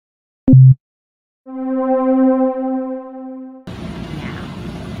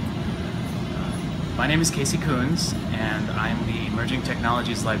name is Koons, and I'm the Emerging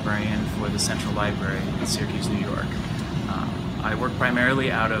Technologies Librarian for the Central Library in Syracuse, New York. I work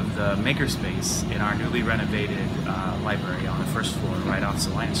primarily out of the makerspace in our newly renovated library on the first floor right off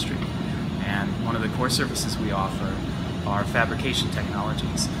Salina Street. And one of the core services we offer are fabrication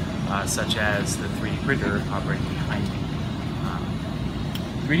technologies, such as the 3D printer operating behind me.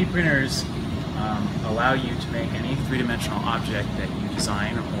 3D printers allow you to make any three-dimensional object that you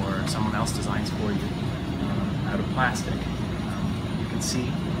design or someone else designs for you out of plastic. You can see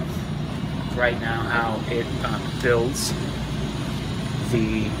right now how it builds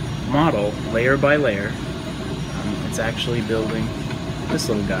the model layer by layer. It's actually building this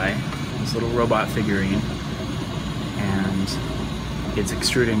little guy, this little robot figurine, and it's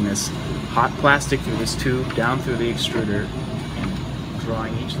extruding this hot plastic through this tube down through the extruder and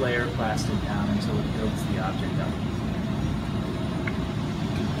drawing each layer of plastic down until it builds the object up.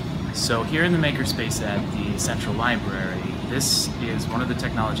 So here in the makerspace at the Central Library, this is one of the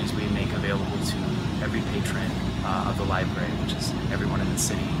technologies we make available to every patron of the library, which is everyone in the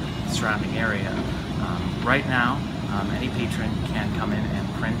city, surrounding area. Right now, any patron can come in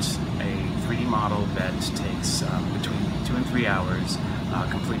and print a 3D model that takes between 2 and 3 hours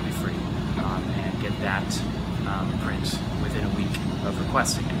completely free, and get that print within a week of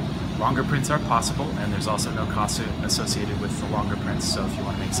requesting it. Longer prints are possible, and there's also no cost associated with the longer prints, so if you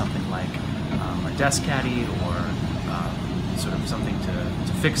want to make something like a desk caddy or sort of something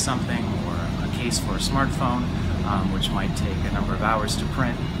to fix something, or a case for a smartphone, which might take a number of hours to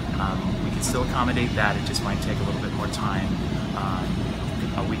print, we can still accommodate that. It just might take a little bit more time,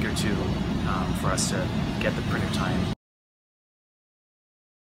 a week or two, for us to get the printer time